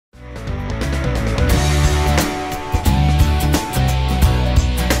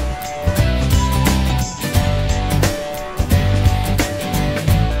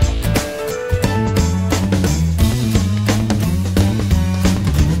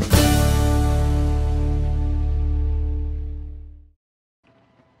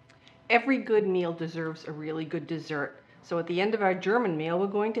Every good meal deserves a really good dessert. So at the end of our German meal, we're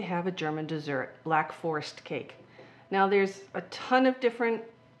going to have a German dessert, Black Forest cake. Now there's a ton of different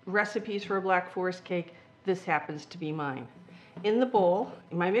recipes for a Black Forest cake. This happens to be mine. In the bowl,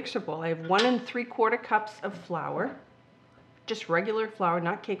 in my mixer bowl, I have 1 3/4 cups of flour, just regular flour,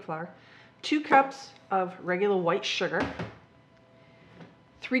 not cake flour, 2 cups of regular white sugar,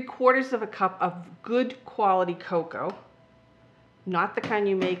 3/4 cup of good quality cocoa, not the kind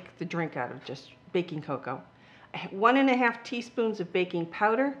you make the drink out of, just baking cocoa, 1 1/2 teaspoons of baking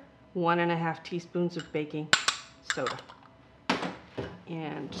powder, 1 1/2 teaspoons of baking soda.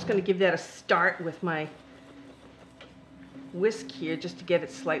 And I'm just going to give that a start with my whisk here just to get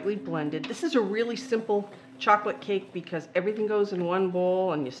it slightly blended. This is a really simple chocolate cake because everything goes in one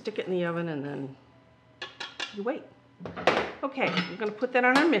bowl and you stick it in the oven and then you wait. Okay, we're going to put that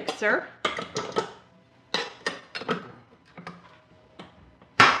on our mixer.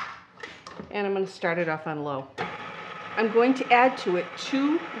 And I'm going to start it off on low. I'm going to add to it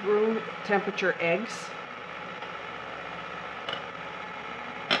 2 room temperature eggs,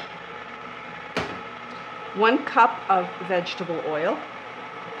 1 cup of vegetable oil,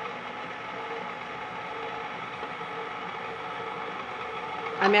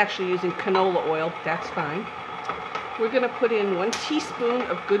 I'm actually using canola oil, but that's fine. We're going to put in 1 teaspoon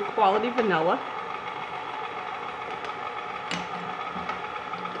of good quality vanilla,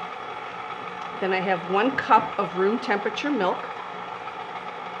 then I have 1 cup of room temperature milk,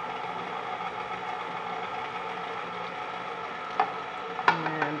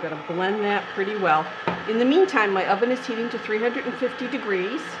 and I'm going to blend that pretty well. In the meantime, my oven is heating to 350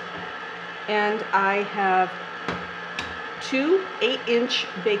 degrees, and I have 2 8-inch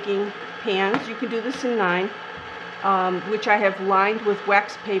baking pans. You can do this in 9, which I have lined with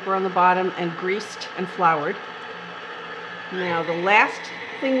wax paper on the bottom and greased and floured. Now the last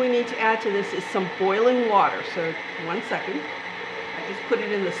thing we need to add to this is some boiling water. So 1 second. I just put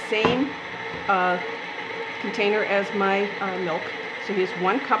it in the same container as my milk. So here's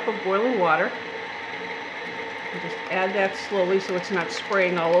 1 cup of boiling water. And just add that slowly so it's not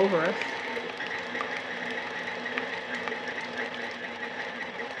spraying all over us.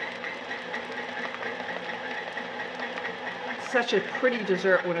 It's such a pretty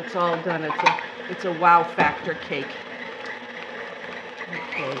dessert when it's all done. It's a wow factor cake.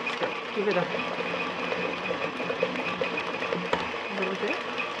 Okay, so give it a little bit.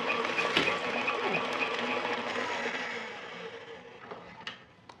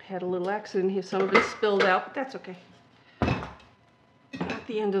 Had a little accident here. Some of it spilled out, but that's okay. Not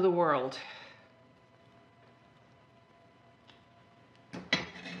the end of the world.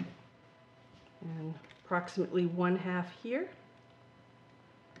 And approximately 1/2 here.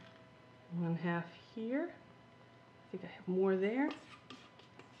 1/2 here. I think I have more there.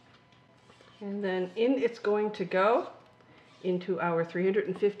 And then it's going to go into our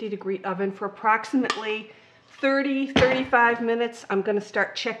 350 degree oven for approximately 30-35 minutes. I'm going to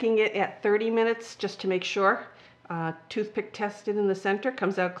start checking it at 30 minutes just to make sure. Toothpick tested in the center,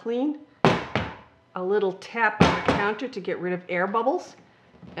 comes out clean. A little tap on the counter to get rid of air bubbles,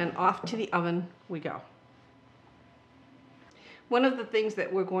 and off to the oven we go. One of the things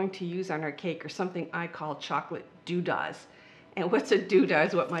that we're going to use on our cake are something I call chocolate doodahs. And what's a doodah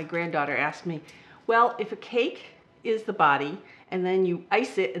is what my granddaughter asked me. Well, if a cake is the body and then you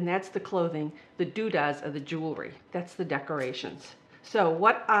ice it and that's the clothing, the doodahs are the jewelry. That's the decorations. So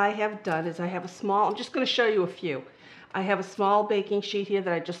what I have done is I have a small, I'm just going to show you a few. I have a small baking sheet here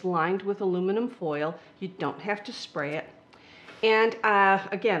that I just lined with aluminum foil. You don't have to spray it. And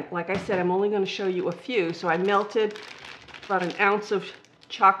again, like I said, I'm only going to show you a few. So I melted about 1 ounce of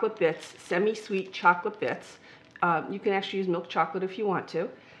chocolate bits, semi-sweet chocolate bits. You can actually use milk chocolate if you want to.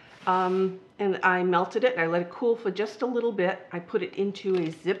 And I melted it and I let it cool for just a little bit. I put it into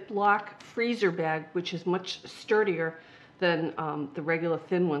a Ziploc freezer bag, which is much sturdier than the regular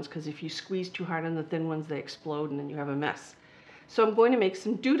thin ones, because if you squeeze too hard on the thin ones, they explode and then you have a mess. So I'm going to make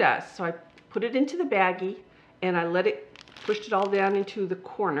some doodahs. So I put it into the baggie and I pushed it all down into the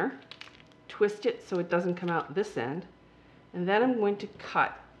corner, twist it so it doesn't come out this end. And then I'm going to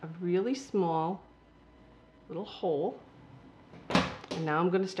cut a really small little hole. And now I'm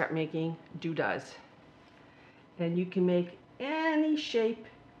going to start making doodahs. And you can make any shape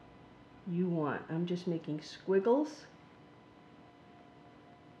you want. I'm just making squiggles.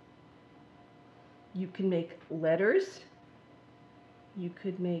 You can make letters. You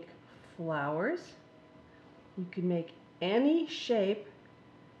could make flowers. You can make any shape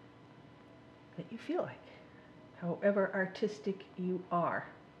that you feel like, however artistic you are.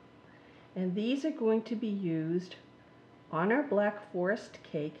 And these are going to be used on our Black Forest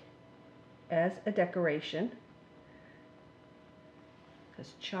cake as a decoration,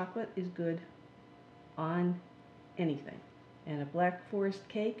 because chocolate is good on anything. And a Black Forest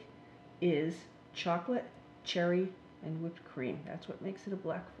cake is chocolate, cherry, and whipped cream. That's what makes it a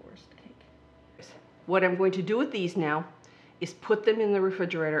Black Forest cake. What I'm going to do with these now is put them in the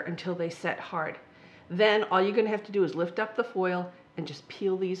refrigerator until they set hard. Then all you're going to have to do is lift up the foil and just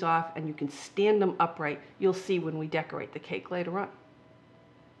peel these off, and you can stand them upright. You'll see when we decorate the cake later on.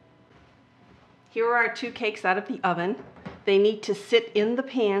 Here are our 2 cakes out of the oven. They need to sit in the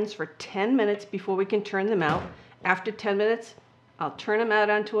pans for 10 minutes before we can turn them out. After 10 minutes, I'll turn them out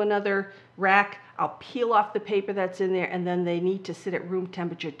onto another rack. I'll peel off the paper that's in there, and then they need to sit at room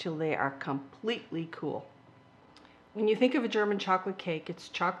temperature till they are completely cool. When you think of a German chocolate cake, it's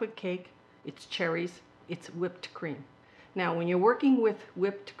cherries, it's whipped cream. Now, when you're working with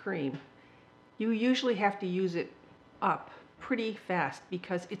whipped cream, you usually have to use it up pretty fast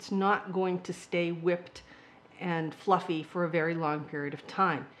because it's not going to stay whipped and fluffy for a very long period of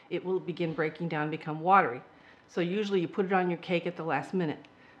time. It will begin breaking down and become watery. So usually you put it on your cake at the last minute.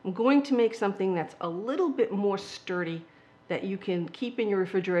 I'm going to make something that's a little bit more sturdy that you can keep in your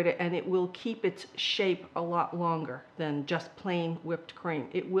refrigerator, and it will keep its shape a lot longer than just plain whipped cream.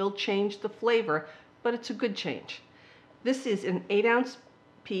 It will change the flavor, but it's a good change. This is an 8-ounce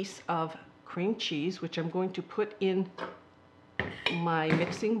piece of cream cheese, which I'm going to put in my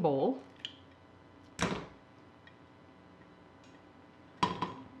mixing bowl.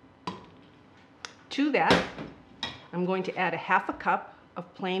 To that, I'm going to add a 1/2 cup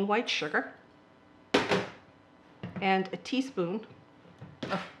of plain white sugar and a teaspoon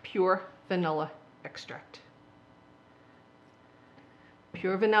of pure vanilla extract.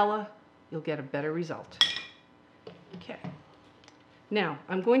 Pure vanilla, you'll get a better result. Okay. Now,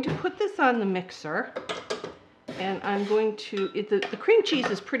 I'm going to put this on the mixer, and I'm going to, the cream cheese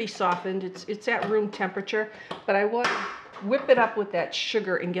is pretty softened, it's at room temperature, but I want to whip it up with that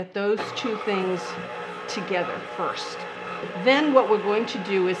sugar and get those 2 things together first. Then what we're going to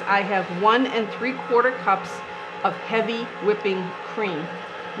do is I have 1 3/4 cups of heavy whipping cream,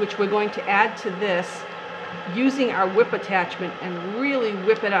 which we're going to add to this using our whip attachment and really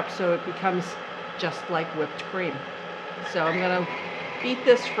whip it up so it becomes just like whipped cream. So I'm going to beat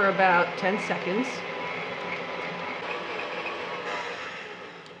this for about 10 seconds.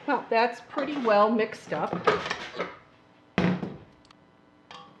 Well, that's pretty well mixed up.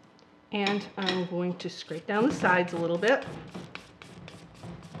 And I'm going to scrape down the sides a little bit.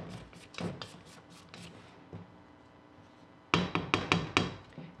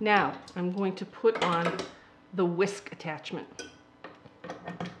 Now, I'm going to put on the whisk attachment.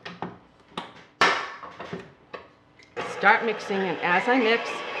 Start mixing, and as I mix,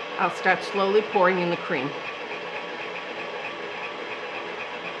 I'll start slowly pouring in the cream.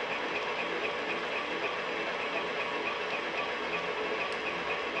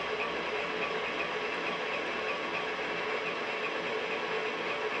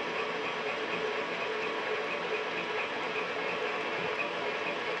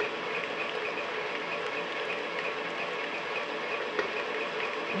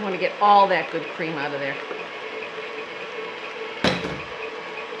 You want to get all that good cream out of there.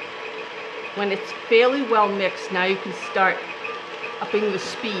 When it's fairly well mixed, now you can start upping the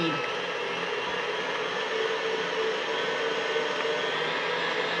speed.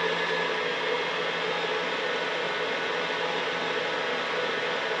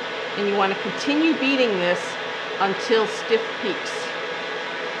 And you want to continue beating this until stiff peaks.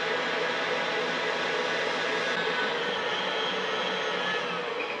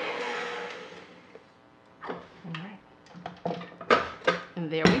 And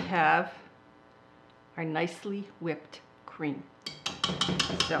there we have our nicely whipped cream.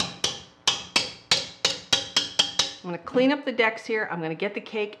 So I'm going to clean up the decks here. I'm going to get the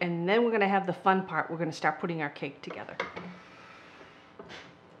cake, and then we're going to have the fun part. We're going to start putting our cake together.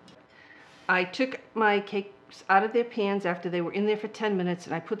 I took my cakes out of their pans after they were in there for 10 minutes,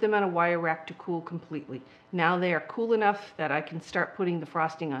 and I put them on a wire rack to cool completely. Now they are cool enough that I can start putting the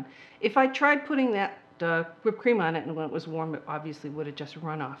frosting on. If I tried putting that whipped cream on it, and when it was warm, it obviously would have just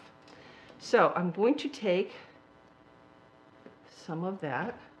run off. So I'm going to take some of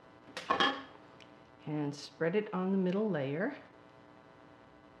that and spread it on the middle layer.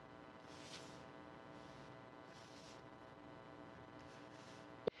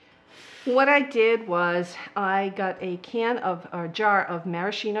 What I did was I got a jar of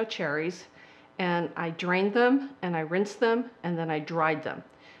maraschino cherries, and I drained them and I rinsed them and then I dried them.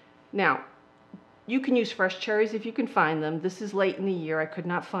 Now, you can use fresh cherries if you can find them. This is late in the year, I could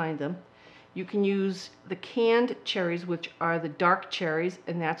not find them. You can use the canned cherries, which are the dark cherries,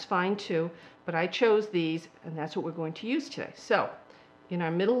 and that's fine too. But I chose these, and that's what we're going to use today. So, in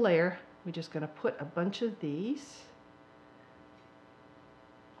our middle layer, we're just going to put a bunch of these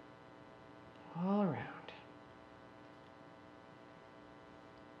all around.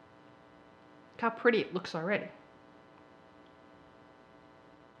 Look how pretty it looks already.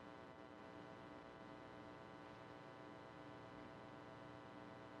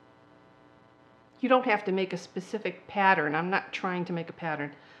 You don't have to make a specific pattern. I'm not trying to make a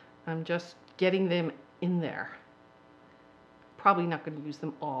pattern. I'm just getting them in there. Probably not going to use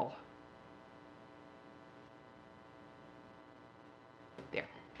them all. There,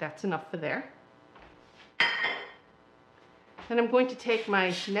 that's enough for there. Then I'm going to take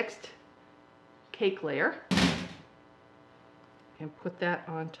my next cake layer and put that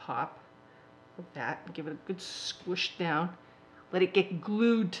on top of that and give it a good squish down. Let it get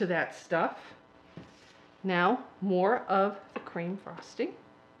glued to that stuff. Now, more of the cream frosting.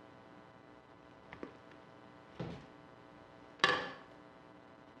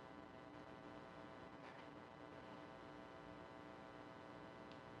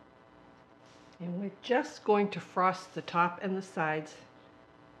 And we're just going to frost the top and the sides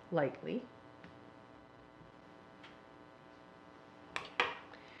lightly.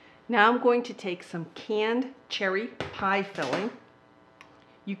 Now I'm going to take some canned cherry pie filling.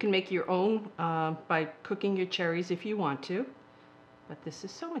 You can make your own by cooking your cherries if you want to, but this is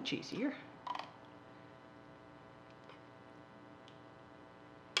so much easier.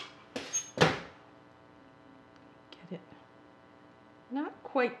 Get it not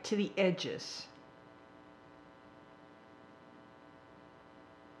quite to the edges.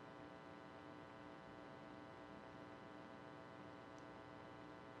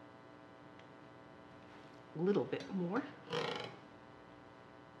 A little bit more.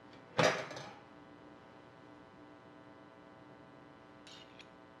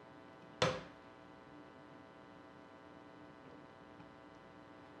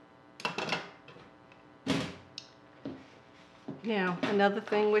 Now, another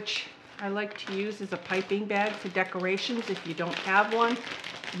thing which I like to use is a piping bag for decorations. If you don't have one,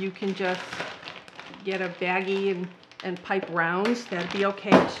 you can just get a baggie and pipe rounds. That'd be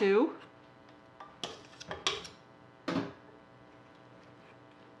okay too.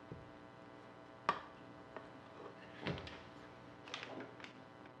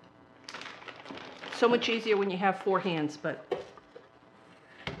 So much easier when you have 4 hands, but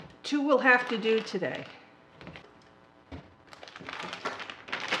 2 will have to do today.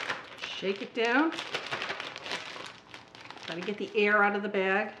 Shake it down. Try to get the air out of the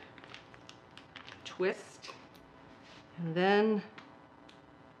bag. Twist. And then,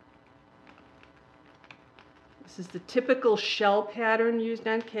 this is the typical shell pattern used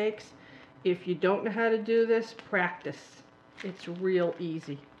on cakes. If you don't know how to do this, practice. It's real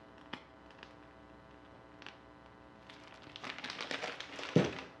easy.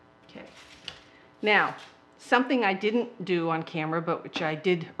 Okay. Now, something I didn't do on camera, but which I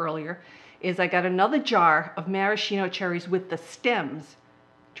did earlier, is I got another jar of maraschino cherries with the stems.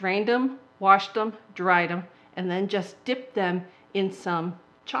 Drained them, washed them, dried them, and then just dipped them in some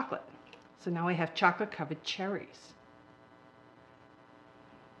chocolate. So now I have chocolate covered cherries.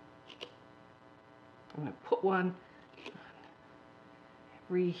 I'm going to put one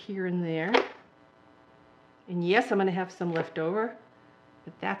every here and there. And yes, I'm going to have some left over,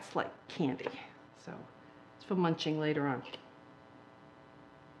 but that's like candy. So it's for munching later on.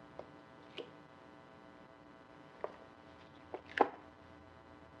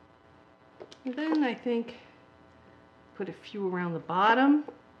 And then I think put a few around the bottom.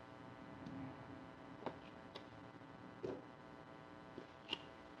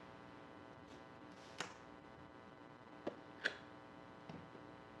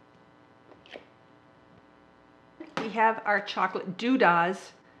 We have our chocolate doodahs,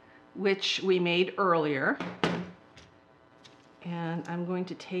 which we made earlier. And I'm going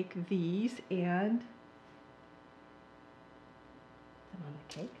to take these and put them on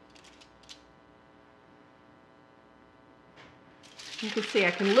the cake. You can see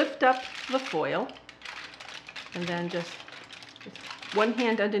I can lift up the foil and then just with one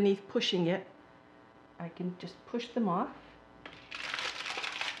hand underneath pushing it, I can just push them off.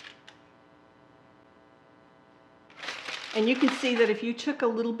 And you can see that if you took a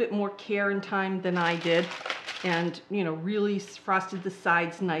little bit more care and time than I did and, you know, really frosted the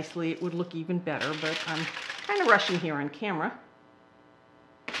sides nicely, it would look even better, but I'm kind of rushing here on camera.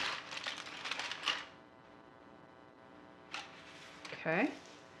 Okay,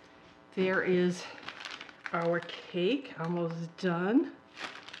 there is our cake, almost done.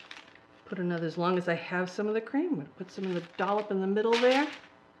 put another, as long as I have some of the cream, I'm going to put some of the dollop in the middle there.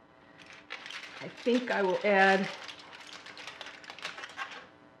 I think I will add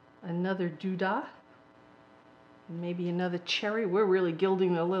another doodah, and maybe another cherry. We're really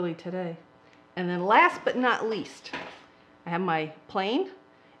gilding the lily today. And then last but not least, I have my plain,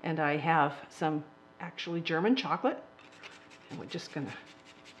 and I have some actually German chocolate, and we're just gonna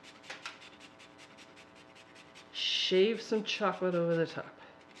shave some chocolate over the top.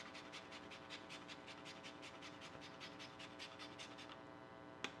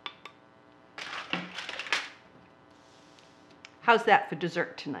 How's that for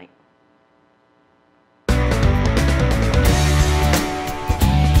dessert tonight?